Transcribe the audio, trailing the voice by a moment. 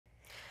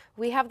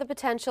We have the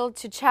potential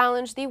to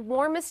challenge the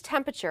warmest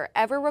temperature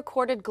ever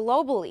recorded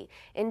globally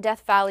in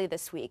Death Valley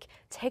this week.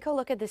 Take a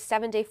look at this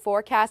 7-day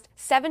forecast.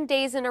 7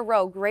 days in a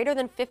row, greater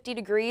than 50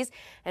 degrees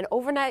and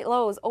overnight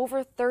lows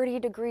over 30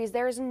 degrees.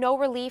 There is no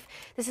relief.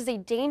 This is a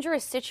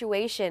dangerous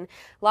situation.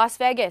 Las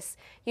Vegas,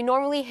 you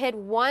normally hit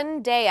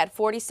 1 day at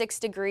 46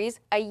 degrees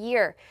a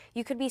year.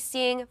 You could be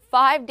seeing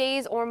 5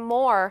 days or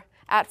more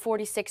at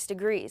 46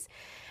 degrees.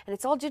 And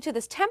it's all due to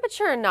this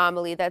temperature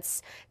anomaly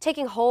that's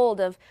taking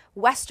hold of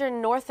western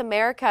North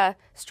America,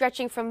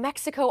 stretching from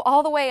Mexico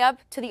all the way up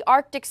to the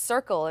Arctic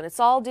Circle. And it's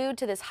all due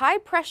to this high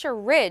pressure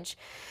ridge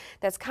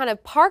that's kind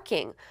of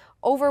parking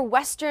over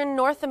western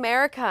North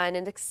America, and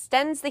it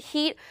extends the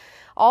heat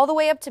all the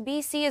way up to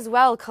BC as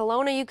well.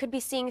 Kelowna, you could be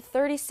seeing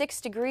 36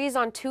 degrees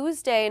on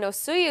Tuesday, and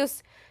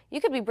Osoyoos,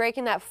 you could be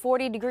breaking that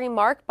 40-degree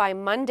mark by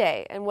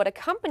Monday. And what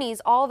accompanies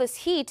all this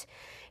heat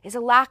is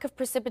a lack of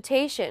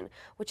precipitation,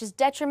 which is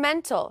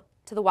detrimental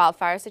to the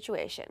wildfire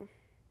situation.